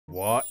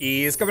What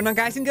is going on,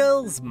 guys and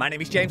girls? My name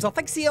is James, or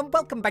ThnxCya, and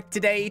welcome back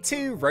today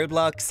to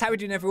Roblox. How are we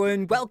doing,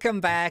 everyone? Welcome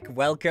back,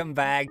 welcome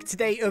back.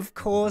 Today, of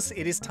course,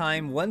 it is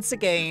time once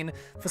again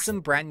for some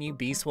brand new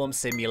Bee Swarm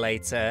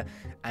Simulator.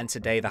 And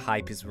today, the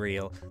hype is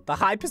real. The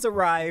hype has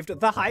arrived.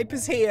 The hype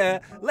is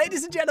here.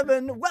 Ladies and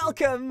gentlemen,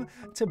 welcome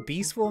to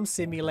Bee Swarm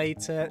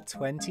Simulator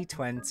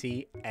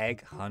 2020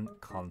 Egg Hunt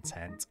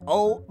content.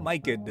 Oh my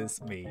goodness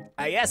me.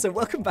 Yeah, so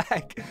welcome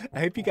back. I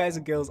hope you guys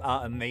and girls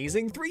are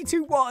amazing. 3,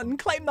 2, 1,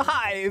 claim the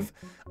Hive.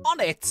 On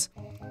it,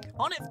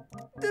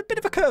 a bit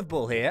of a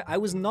curveball here. I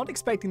was not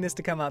expecting this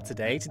to come out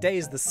today. Today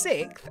is the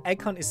 6th.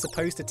 Egg Hunt is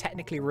supposed to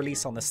technically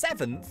release on the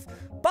 7th,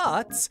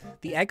 but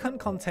the Egg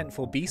Hunt content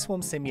for Bee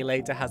Swarm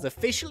Simulator has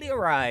officially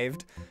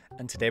arrived,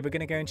 and today we're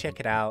going to go and check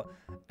it out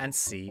and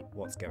see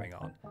what's going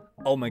on.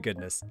 Oh my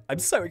goodness, I'm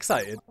so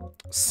excited.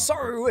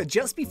 So,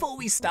 just before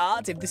we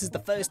start, if this is the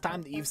first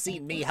time that you've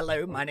seen me,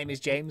 hello, my name is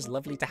James,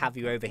 lovely to have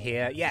you over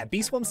here. Yeah,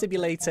 Bee Swarm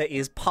Simulator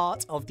is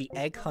part of the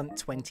Egg Hunt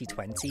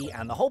 2020,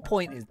 and the whole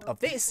point of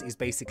this is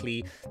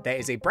basically there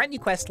is a brand new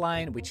quest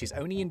line, which is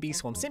only in Bee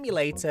Swarm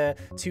Simulator,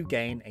 to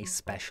gain a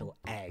special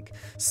egg.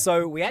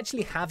 So, we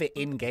actually have it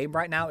in-game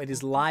right now. It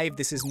is live.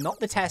 This is not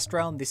the test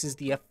run. This is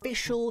the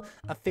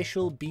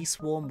official Bee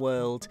Swarm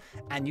world,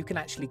 and you can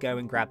actually go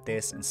and grab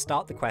this and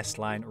start the quest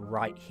line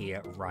right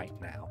here, right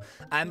now.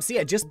 So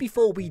yeah, just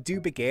before we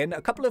do begin,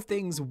 a couple of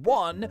things.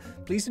 One,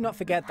 please do not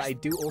forget that I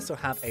do also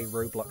have a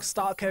Roblox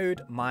star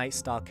code. My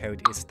star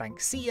code is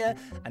ThnxCya,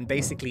 and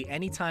basically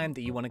anytime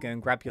that you want to go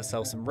and grab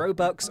yourself some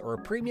Robux or a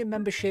premium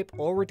membership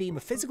or redeem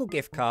a physical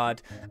gift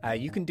card,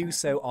 you can do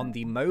so on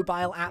the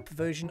mobile app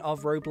version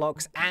of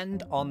Roblox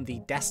and on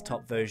the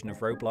desktop version of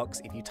Roblox.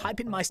 If you type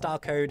in my star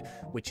code,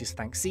 which is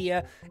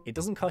ThnxCya, it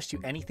doesn't cost you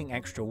anything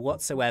extra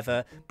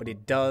whatsoever, but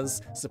it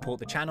does support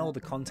the channel,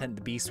 the content,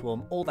 the Bee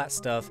Swarm, all that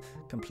stuff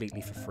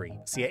completely for free.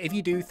 So yeah, if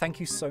you do, thank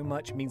you so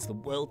much. It means the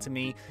world to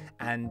me.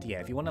 And yeah,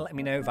 if you want to let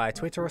me know via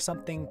Twitter or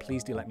something,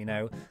 please do let me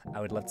know.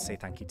 I would love to say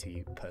thank you to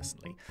you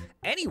personally.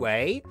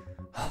 Anyway,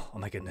 oh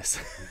my goodness.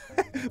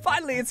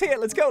 Finally, it's here.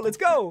 Let's go. Let's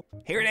go.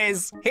 Here it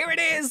is. Here it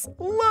is.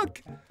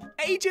 Look.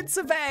 Agents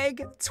of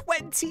Egg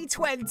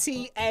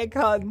 2020 Egg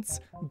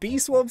Hunt, Bee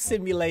Swarm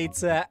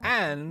Simulator,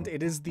 and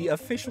it is the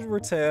official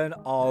return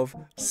of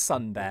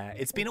Sunbear.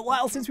 It's been a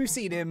while since we've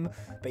seen him,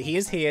 but he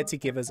is here to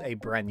give us a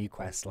brand new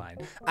quest line.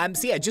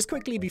 So yeah, just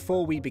quickly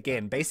before we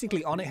begin,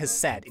 basically On It has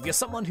said, if you're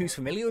someone who's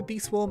familiar with Bee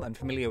Swarm and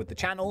familiar with the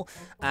channel,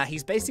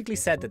 he's basically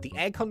said that the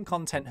Egg Hunt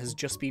content has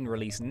just been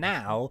released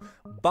now,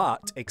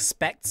 but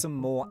expect some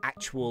more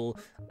actual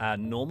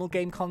normal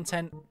game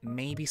content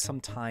maybe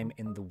sometime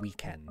in the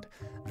weekend.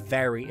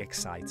 Very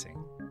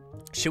exciting.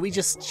 Should we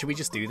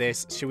just do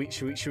this? Should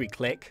we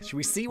click? Should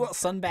we see what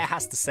Sunbear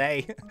has to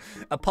say?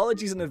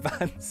 Apologies in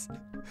advance.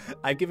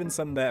 I've given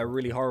Sunbear a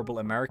really horrible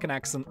American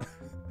accent.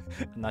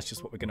 And that's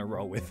just what we're going to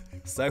roll with.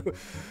 So,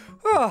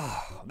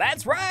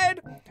 that's right.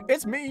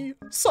 It's me,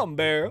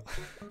 Sunbear.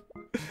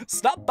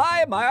 Stopped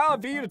by my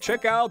RV to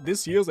check out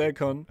this year's egg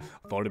hunt.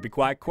 Thought it'd be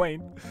quite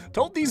quaint.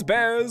 Told these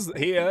bears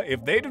here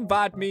if they'd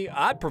invite me,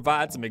 I'd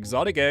provide some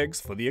exotic eggs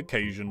for the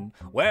occasion.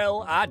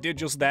 Well, I did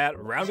just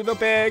that, rounded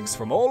up eggs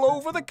from all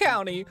over the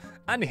county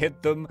and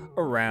hid them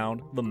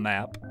around the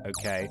map.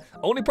 Okay,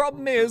 only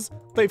problem is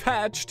they've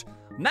hatched.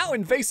 Now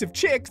invasive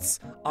chicks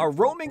are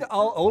roaming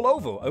all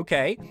over,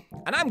 okay?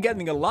 And I'm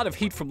getting a lot of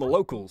heat from the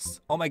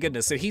locals. Oh my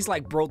goodness, so he's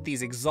like brought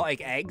these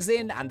exotic eggs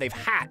in and they've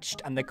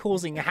hatched and they're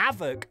causing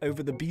havoc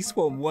over the Bee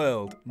Swarm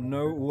world.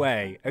 No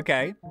way,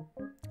 okay?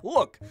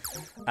 Look,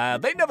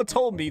 they never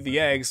told me the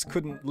eggs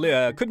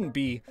couldn't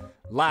be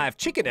live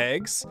chicken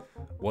eggs.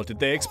 What did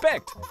they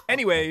expect?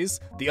 Anyways,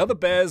 the other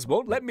bears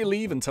won't let me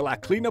leave until I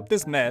clean up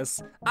this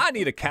mess. I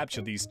need to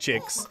capture these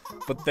chicks,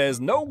 but there's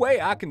no way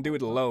I can do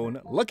it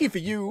alone. Lucky for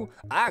you,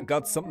 I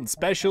got something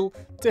special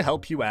to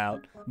help you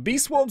out. Bee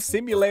Swarm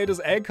Simulator's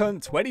Egg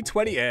Hunt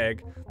 2020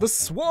 Egg, the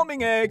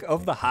swarming egg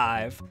of the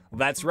Hive.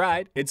 That's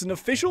right, it's an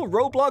official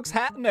Roblox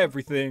hat and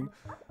everything.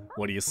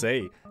 What do you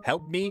say?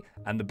 Help me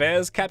and the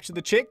bears capture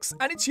the chicks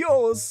and it's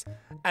yours.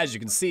 As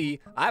you can see,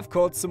 I've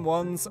caught some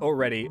ones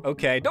already.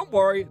 Okay, don't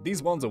worry,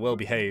 these ones are well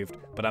behaved,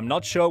 but I'm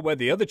not sure where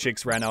the other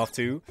chicks ran off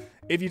to.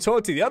 If you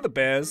talk to the other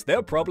bears,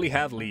 they'll probably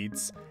have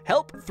leads.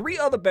 Help 3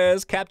 other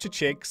bears capture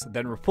chicks,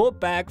 then report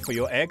back for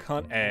your egg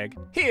hunt egg.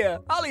 Here,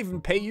 I'll even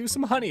pay you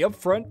some honey up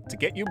front to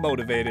get you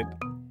motivated.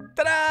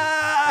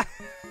 Ta-da!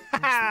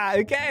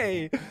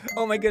 Okay.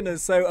 Oh my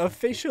goodness. So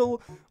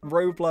official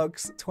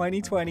Roblox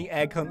 2020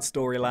 Egg Hunt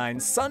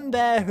storyline.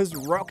 Sunbear has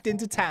rocked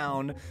into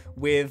town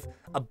with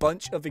a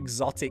bunch of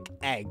exotic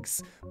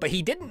eggs, but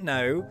he didn't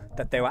know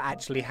that they were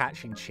actually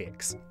hatching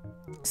chicks.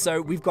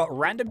 So we've got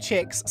random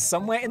chicks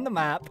somewhere in the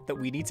map that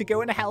we need to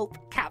go and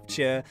help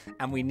capture,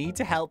 and we need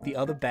to help the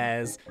other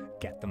bears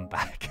get them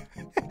back.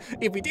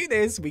 If we do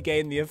this, we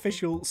gain the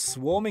official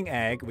swarming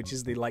egg, which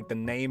is the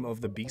name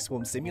of the Bee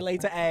Swarm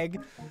Simulator egg.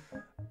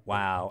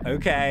 Wow,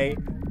 okay.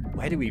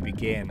 Where do we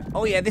begin?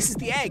 Oh yeah, this is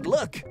the egg,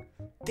 look!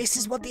 This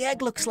is what the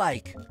egg looks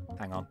like.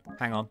 Hang on,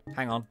 hang on,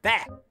 hang on.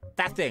 There!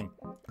 That thing.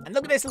 And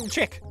look at this little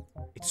chick.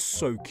 It's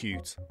so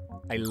cute.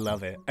 I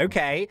love it.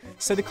 Okay,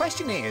 so the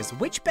question is,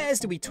 which bears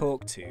do we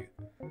talk to?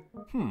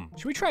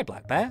 Should we try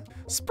Black Bear?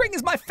 Spring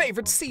is my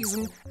favorite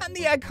season, and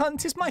the egg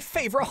hunt is my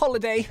favorite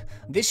holiday.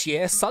 This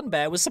year, Sun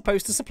Bear was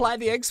supposed to supply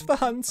the eggs for the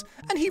hunt,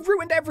 and he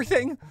ruined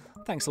everything.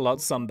 Thanks a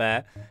lot, Sun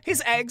Bear.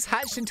 His eggs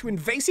hatched into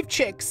invasive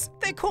chicks.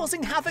 They're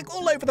causing havoc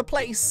all over the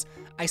place.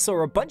 I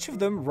saw a bunch of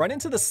them run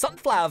into the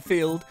sunflower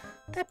field.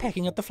 They're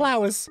pecking at the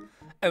flowers.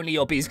 Only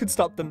your bees could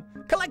stop them.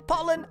 Collect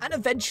pollen, and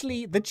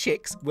eventually the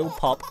chicks will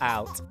pop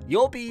out.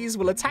 Your bees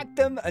will attack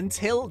them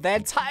until they're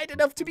tired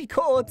enough to be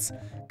caught.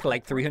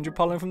 Collect 300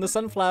 pollen from the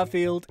sunflower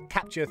field.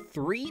 Capture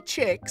 3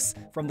 chicks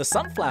from the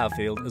sunflower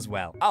field as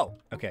well. Oh,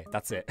 okay,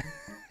 that's it.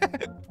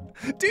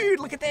 Dude,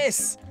 look at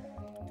this.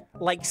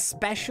 Like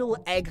special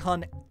egg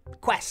hunt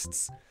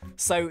quests.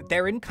 So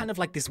they're in kind of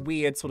like this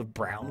weird sort of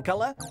brown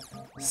color.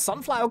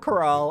 Sunflower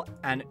corral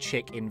and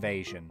chick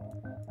invasion.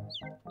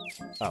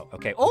 Oh,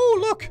 okay. Oh,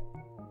 look.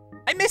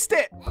 I missed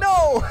it!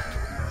 No!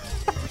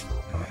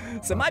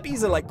 So my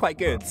bees are like quite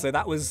good. So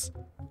that was...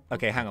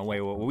 Okay, hang on,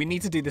 wait. We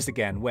need to do this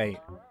again. Wait.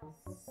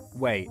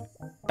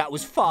 That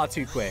was far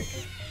too quick.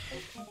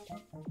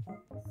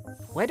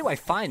 Where do I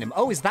find them?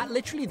 Oh, is that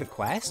literally the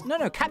quest?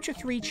 No, capture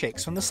 3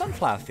 chicks from the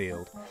sunflower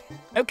field.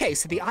 Okay,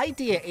 so the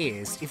idea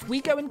is if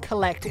we go and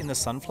collect in the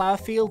sunflower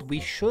field,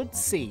 we should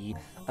see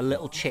a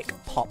little chick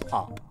pop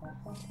up.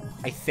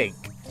 I think.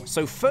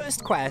 So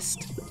first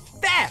quest...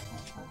 There!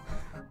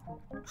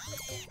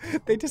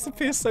 They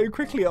disappear so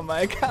quickly on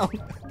my account.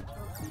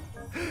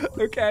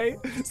 Okay,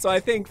 so I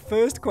think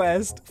first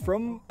quest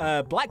from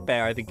Black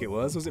Bear, I think it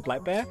was. Was it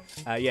Black Bear?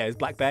 Yeah, it's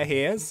Black Bear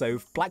here. So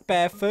Black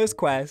Bear, first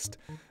quest,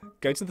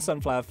 go to the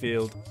sunflower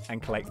field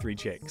and collect 3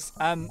 chicks.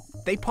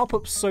 They pop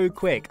up so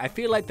quick. I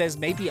feel like there's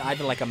maybe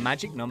either like a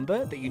magic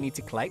number that you need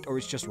to collect or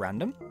it's just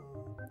random.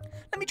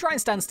 Let me try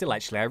and stand still,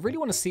 actually. I really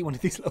want to see one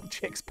of these little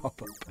chicks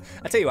pop up.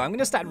 I tell you what, I'm going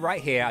to stand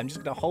right here. I'm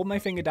just going to hold my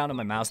finger down on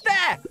my mouse.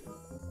 There!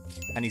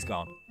 And he's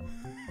gone.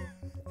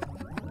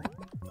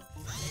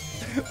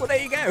 Well,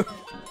 there you go.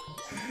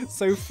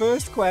 So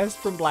first quest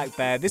from Black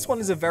Bear. This one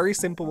is a very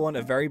simple one,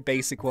 a very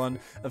basic one.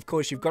 Of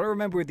course, you've got to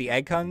remember with the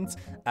egg hunt,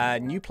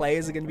 new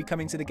players are going to be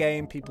coming to the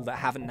game, people that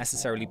haven't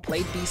necessarily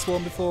played Bee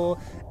Swarm before,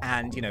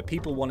 and, you know,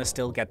 people want to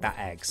still get that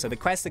egg. So the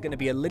quests are going to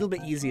be a little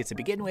bit easier to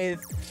begin with,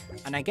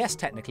 and I guess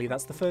technically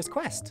that's the first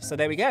quest. So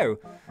there we go.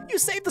 You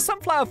saved the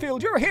sunflower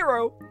field, you're a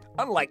hero.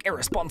 Unlike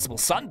irresponsible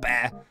Sun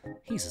Bear,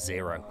 he's a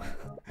 0.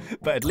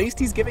 But at least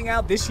he's giving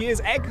out this year's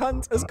egg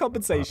hunt as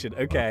compensation.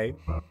 Okay.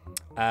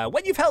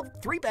 When you've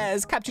helped 3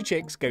 bears capture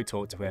chicks, go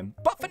talk to him.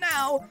 But for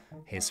now,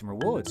 here's some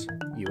rewards.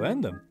 You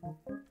earned them.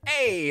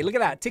 Hey, look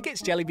at that.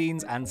 Tickets, jelly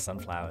beans, and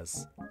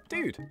sunflowers.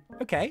 Dude,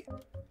 okay.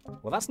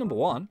 Well, that's number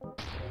 1.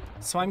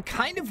 So I'm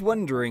kind of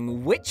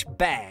wondering which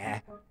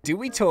bear do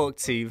we talk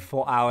to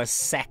for our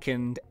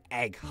second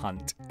egg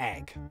hunt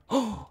egg?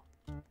 Oh,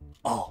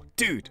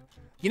 dude.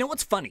 You know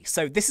what's funny?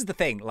 So this is the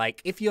thing, like,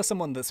 if you're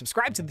someone that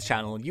subscribed to the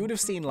channel, you would have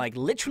seen, like,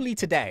 literally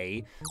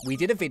today, we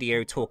did a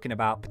video talking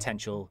about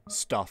potential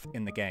stuff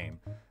in the game.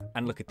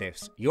 And look at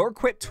this. Your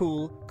equip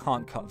tool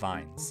can't cut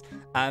vines.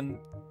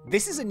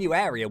 This is a new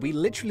area. We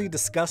literally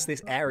discussed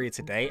this area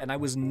today, and I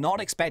was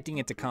not expecting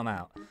it to come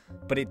out,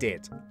 but it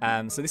did.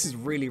 So this is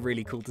really,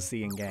 really cool to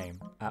see in game.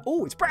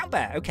 Oh, it's Brown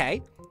Bear.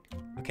 Okay.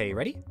 Okay, you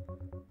ready?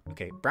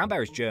 Okay, Brown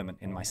Bear is German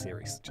in my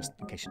series, just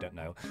in case you don't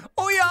know.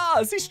 Oh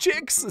yeah, these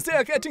chicks,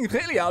 they're getting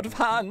really out of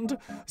hand.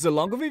 The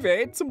longer we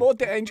wait, the more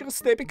dangerous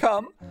they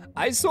become.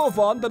 I saw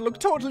one that looked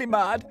totally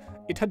mad.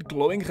 It had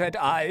glowing red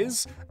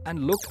eyes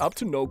and looked up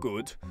to no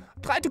good.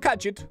 Tried to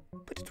catch it,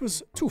 but it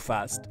was too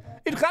fast.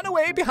 It ran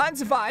away behind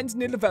the vines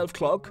near the 12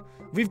 clock.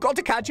 We've got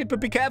to catch it, but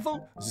be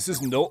careful. This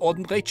is no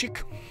ordinary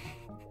chick.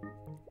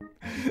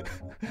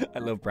 I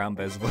love Brown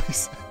Bear's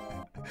voice.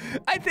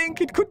 I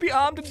think it could be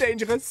armed and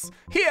dangerous.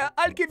 Here,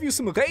 I'll give you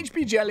some Rage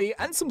Bee jelly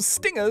and some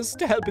stingers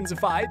to help in the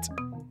fight.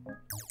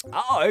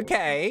 Oh,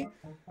 okay.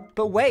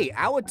 But wait,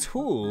 our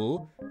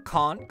tool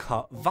can't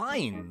cut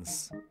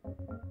vines.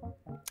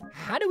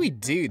 How do we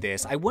do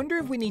this? I wonder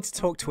if we need to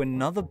talk to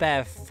another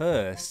bear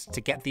first to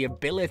get the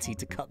ability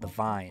to cut the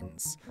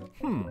vines.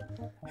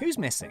 Who's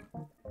missing?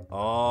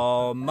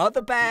 Oh,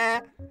 Mother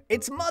Bear.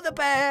 It's Mother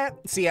Bear.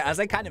 So yeah, as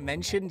I kind of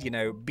mentioned, you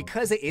know,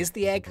 because it is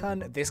the egg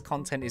hunt, this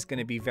content is going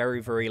to be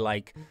very, very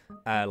like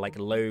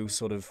low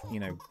sort of, you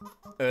know,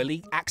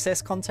 early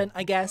access content,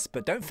 I guess.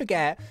 But don't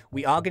forget,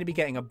 we are going to be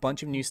getting a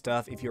bunch of new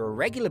stuff. If you're a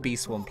regular Bee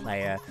Swarm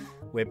player,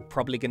 we're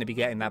probably going to be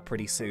getting that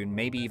pretty soon,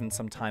 maybe even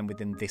sometime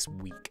within this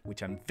week,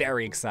 which I'm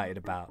very excited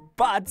about.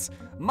 But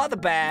Mother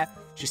Bear,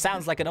 she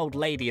sounds like an old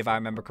lady if I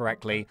remember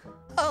correctly.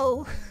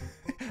 Oh,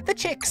 the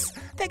chicks,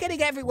 they're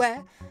getting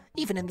everywhere,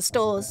 even in the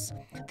stores.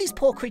 These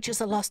poor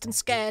creatures are lost and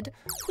scared.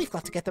 We've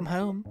got to get them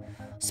home.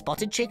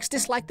 Spotted chicks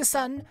dislike the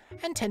sun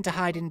and tend to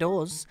hide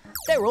indoors.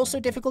 They're also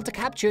difficult to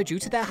capture due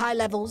to their high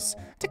levels.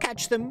 To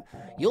catch them,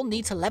 you'll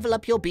need to level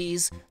up your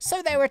bees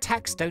so their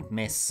attacks don't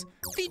miss.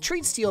 Feed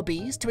treats to your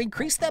bees to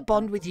increase their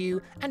bond with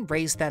you and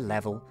raise their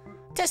level.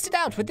 Test it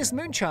out with this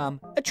moon charm,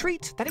 a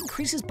treat that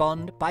increases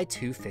bond by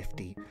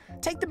 250.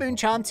 Take the moon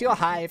charm to your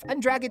hive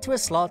and drag it to a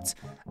slot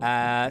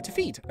to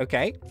feed,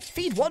 okay?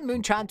 Feed 1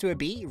 moon charm to a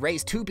bee,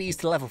 raise 2 bees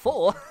to level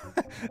 4,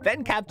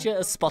 then capture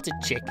a spotted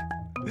chick.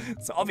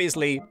 So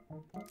obviously,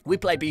 we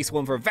play Bee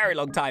Swarm for a very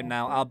long time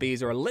now. Our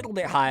bees are a little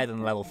bit higher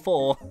than level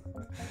 4,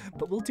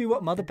 but we'll do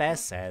what Mother Bear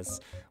says.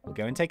 We'll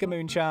go and take a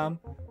moon charm.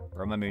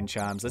 Where are my moon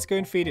charms? Let's go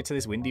and feed it to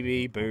this windy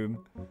bee.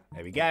 Boom.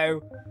 There we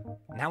go.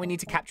 Now we need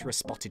to capture a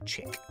spotted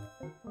chick.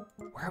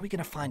 Where are we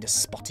going to find a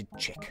spotted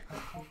chick?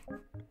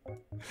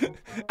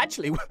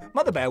 Actually,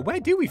 Mother Bear, where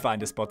do we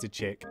find a spotted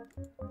chick?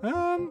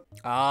 There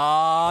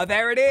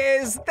it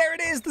is. There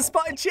it is, the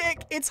spotted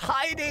chick. It's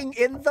hiding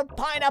in the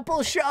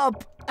pineapple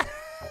shop.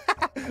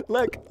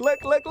 Look.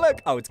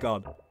 Oh, it's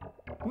gone.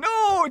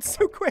 No, it's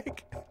so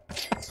quick.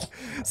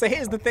 So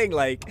here's the thing,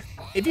 like,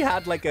 if you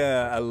had like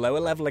a lower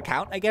level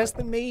account, I guess,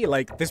 than me,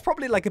 like, there's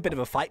probably like a bit of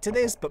a fight to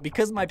this, but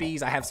because my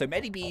bees, I have so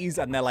many bees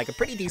and they're like a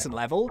pretty decent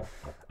level,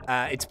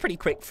 it's pretty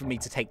quick for me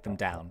to take them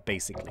down,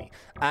 basically.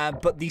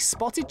 But the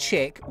spotted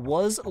chick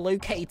was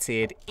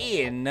located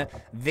in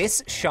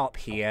this shop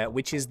here,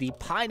 which is the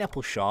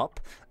pineapple shop.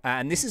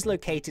 And this is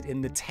located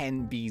in the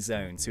 10 bee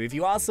zone. So if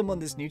you are someone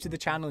that's new to the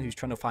channel who's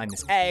trying to find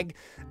this egg,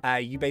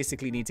 you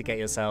basically need to get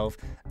yourself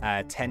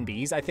 10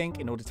 bees, I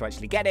think, in order to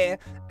actually get it.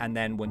 And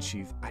then once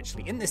you've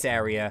actually in this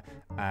area,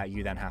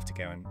 you then have to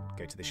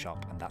go to the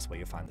shop, and that's where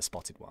you'll find the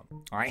spotted one.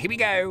 All right, here we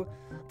go.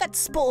 That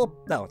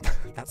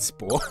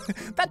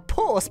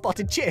poor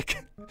spotted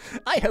chick.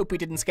 I hope we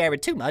didn't scare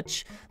it too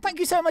much. Thank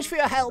you so much for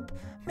your help.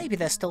 Maybe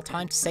there's still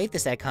time to save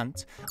this egg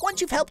hunt.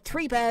 Once you've helped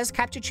 3 bears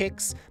capture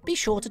chicks, be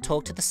sure to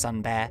talk to the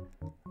sun bear.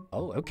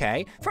 Oh,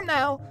 okay. From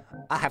now,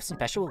 I have some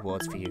special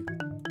rewards for you.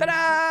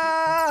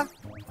 Ta-da!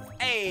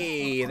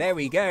 Hey, there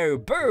we go.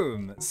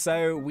 Boom.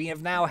 So we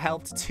have now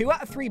helped 2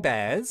 out of 3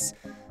 bears,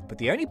 but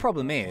the only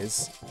problem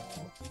is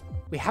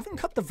we haven't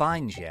cut the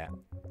vines yet.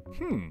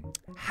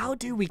 How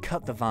do we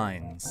cut the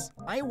vines?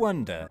 I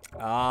wonder.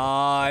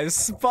 I've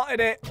spotted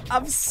it.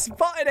 I've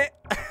spotted it.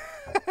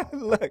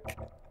 Look.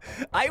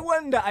 I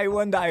wonder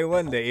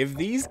if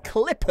these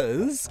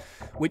clippers,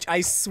 which I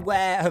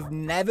swear have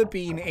never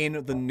been in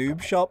the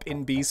noob shop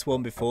in Bee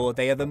Swarm before,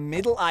 they are the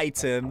middle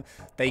item.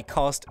 They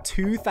cost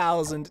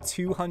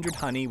 2,200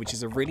 honey, which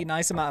is a really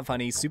nice amount of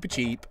honey, super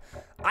cheap.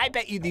 I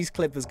bet you these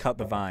clippers cut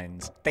the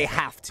vines. They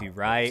have to,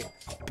 right?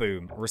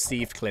 Boom,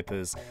 received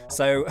clippers.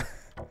 So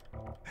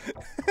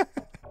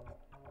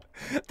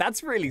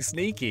that's really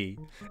sneaky.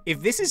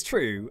 If this is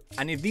true,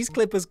 and if these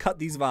clippers cut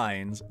these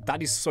vines,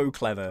 that is so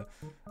clever.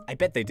 I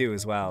bet they do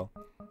as well.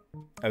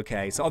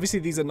 Okay, so obviously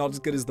these are not as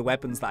good as the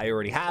weapons that I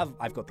already have.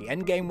 I've got the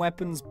endgame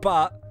weapons,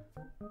 but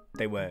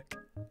they work.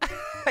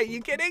 Are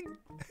you kidding?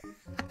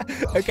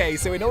 Okay,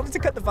 so in order to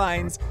cut the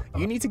vines,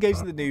 you need to go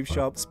to the noob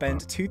shop,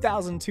 spend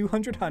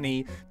 2,200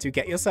 honey to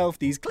get yourself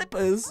these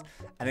clippers.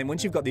 And then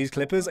once you've got these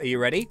clippers, are you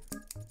ready?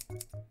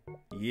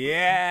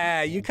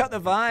 Yeah, you cut the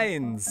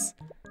vines.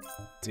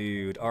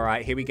 Dude, all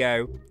right, here we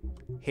go.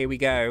 Here we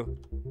go.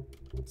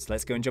 So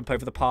let's go and jump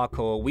over the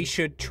parkour. We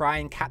should try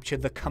and capture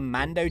the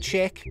commando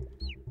chick.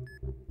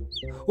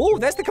 Oh,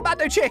 there's the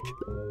commando chick.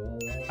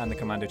 And the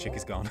commando chick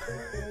is gone.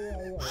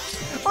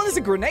 Oh, there's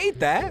a grenade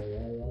there.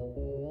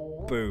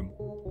 Boom.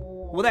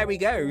 Well, there we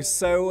go.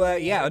 So,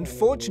 yeah,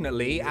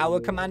 unfortunately, our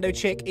commando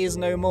chick is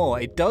no more.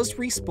 It does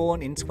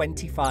respawn in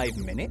 25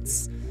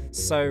 minutes.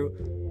 So,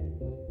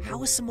 how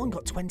has someone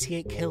got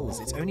 28 kills?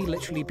 It's only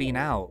literally been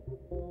out,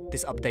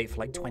 this update, for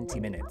like 20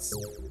 minutes.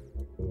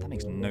 That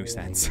makes no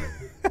sense.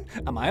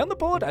 Am I on the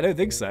board? I don't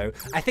think so.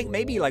 I think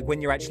maybe like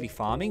when you're actually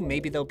farming,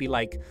 maybe there'll be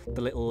like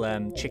the little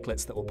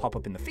chicklets that will pop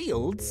up in the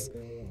fields.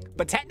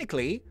 But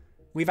technically,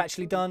 we've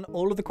actually done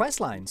all of the quest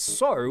lines.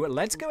 So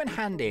let's go and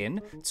hand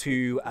in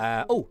to,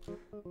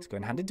 let's go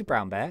and hand in to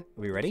Brown Bear. Are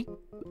we ready?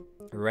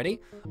 Are we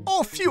ready?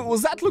 Oh,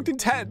 fuels, that looked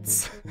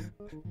intense.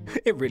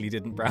 It really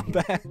didn't, Brown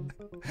Bear.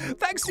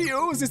 Thanks to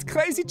you, this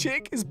crazy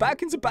chick is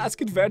back in the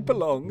basket where it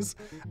belongs.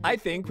 I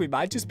think we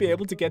might just be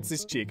able to get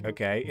this chick,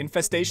 okay?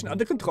 Infestation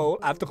under control,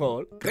 after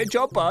all. Great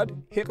job,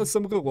 bud. Here are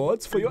some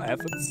rewards for your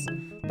efforts.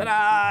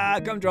 Ta-da!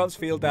 Gumdrops,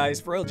 field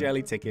dice, Royal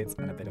Jelly tickets,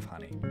 and a bit of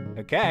honey.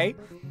 Okay.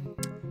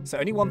 So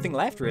only one thing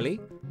left, really.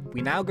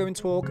 We now go and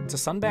talk to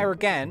Sun Bear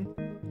again,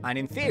 and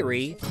in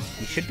theory,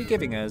 he should be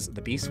giving us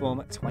the Bee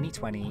Swarm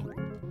 2020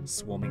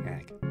 Swarming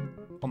Egg.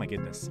 Oh my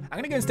goodness. I'm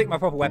gonna go and stick my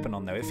proper weapon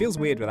on though. It feels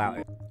weird without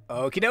it.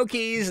 Okie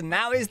dokies,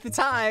 now is the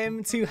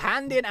time to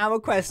hand in our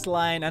quest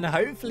line and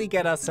hopefully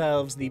get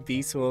ourselves the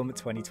Bee Swarm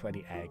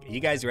 2020 egg. Are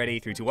you guys ready?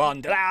 3, 2,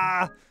 1,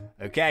 ta-da!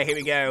 Okay, here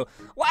we go.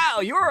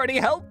 Wow, you already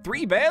helped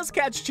 3 bears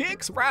catch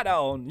chicks? Right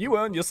on. You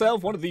earned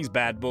yourself one of these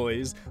bad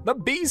boys. The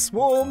Bee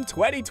Swarm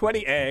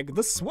 2020 egg,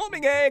 the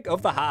swarming egg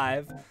of the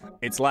hive.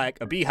 It's like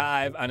a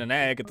beehive and an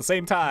egg at the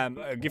same time.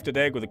 A gifted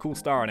egg with a cool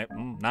star on it.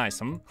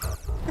 Nice,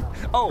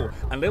 Oh,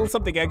 and a little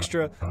something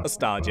extra, a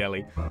star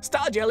jelly.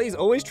 Star jellies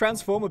always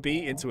transform a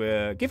bee into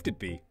a gifted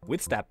bee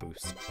with stat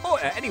boost. Oh,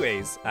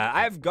 anyways,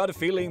 I've got a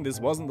feeling this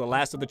wasn't the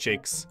last of the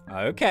chicks.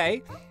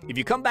 Okay, if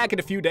you come back in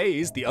a few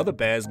days, the other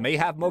bears may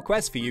have more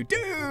quests for you.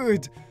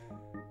 Dude!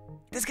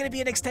 There's going to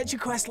be an extension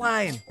quest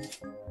line.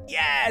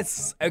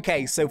 Yes!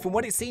 Okay, so from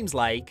what it seems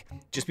like,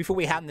 just before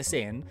we hand this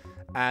in,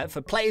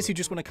 for players who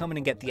just want to come in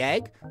and get the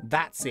egg,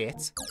 that's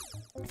it.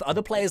 For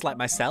other players like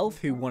myself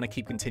who want to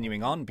keep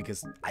continuing on,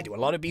 because I do a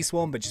lot of Bee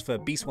Swarm, but just for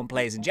Bee Swarm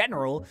players in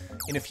general,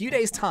 in a few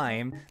days'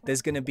 time,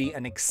 there's going to be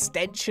an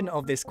extension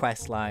of this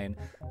quest line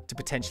to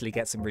potentially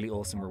get some really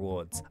awesome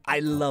rewards. I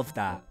love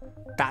that.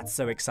 That's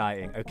so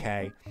exciting.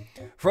 Okay.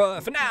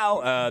 For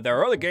now, there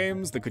are other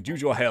games that could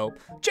use your help.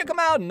 Check them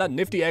out in that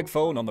nifty egg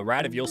phone on the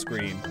right of your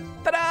screen.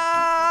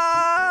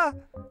 Ta-da!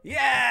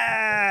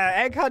 Yeah!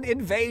 Egg hunt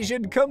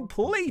invasion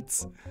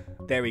complete!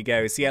 There we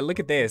go. So yeah, look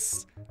at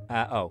this.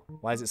 Oh,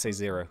 why does it say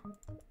 0?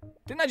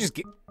 Didn't I just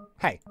get...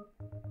 Hey.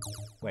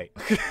 Wait.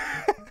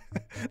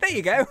 There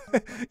you go.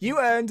 You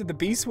earned the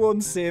Bee Swarm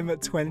Sim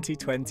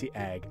 2020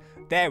 egg.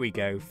 There we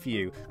go.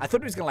 Phew. I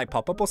thought it was going to like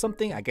pop up or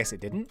something. I guess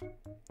it didn't.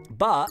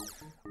 But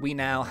we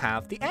now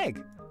have the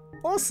egg.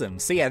 Awesome.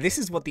 So yeah, this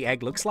is what the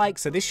egg looks like.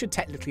 So this should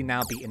technically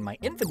now be in my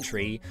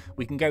inventory.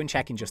 We can go and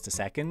check in just a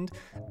second.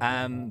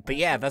 But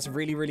yeah, that's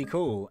really, really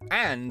cool.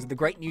 And the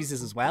great news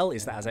is as well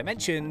is that, as I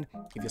mentioned,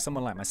 if you're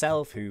someone like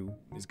myself who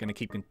is going to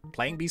keep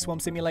playing Bee Swarm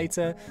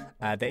Simulator,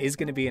 there is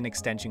going to be an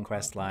extension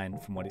quest line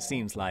from what it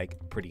seems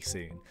like pretty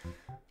soon.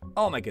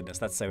 Oh my goodness,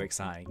 that's so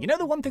exciting. You know,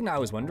 the one thing that I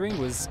was wondering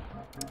was,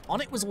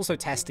 Onnit was also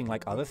testing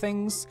like other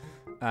things.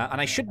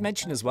 And I should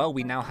mention as well,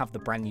 we now have the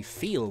brand new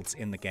fields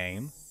in the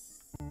game.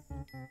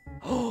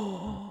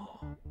 Oh,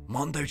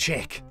 Mondo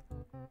Chick.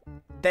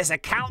 There's a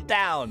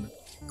countdown.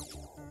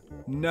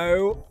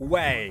 No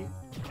way.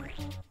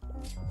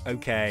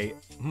 Okay.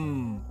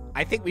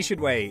 I think we should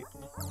wait.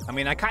 I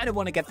mean, I kind of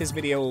want to get this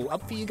video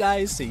up for you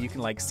guys so you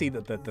can like see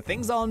that the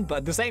thing's on, but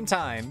at the same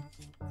time,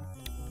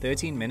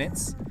 13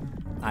 minutes.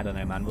 I don't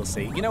know, man. We'll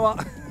see. You know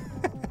what?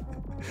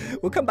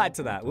 We'll come back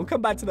to that. We'll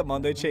come back to the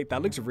Mondo Chick.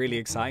 That looks really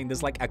exciting.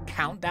 There's like a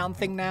countdown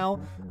thing now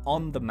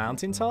on the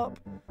mountaintop.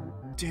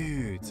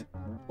 Dude.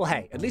 Well,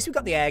 hey, at least we've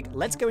got the egg.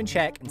 Let's go and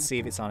check and see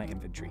if it's on our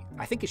inventory.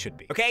 I think it should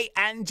be. Okay,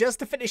 and just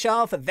to finish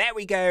off, there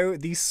we go.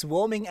 The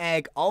swarming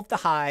egg of the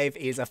Hive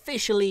is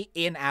officially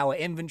in our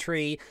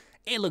inventory.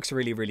 It looks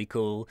really, really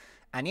cool.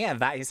 And yeah,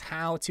 that is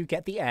how to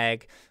get the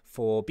egg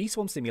for Bee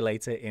Swarm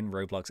Simulator in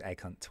Roblox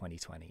Egg Hunt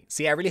 2020.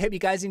 So yeah, I really hope you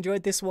guys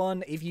enjoyed this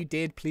one. If you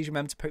did, please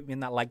remember to put me in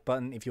that like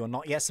button. If you're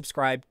not yet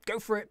subscribed, go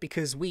for it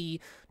because we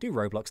do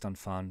Roblox done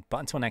fun. But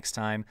until next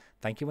time,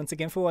 thank you once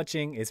again for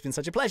watching. It's been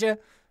such a pleasure.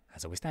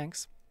 As always,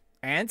 thanks.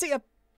 And see ya.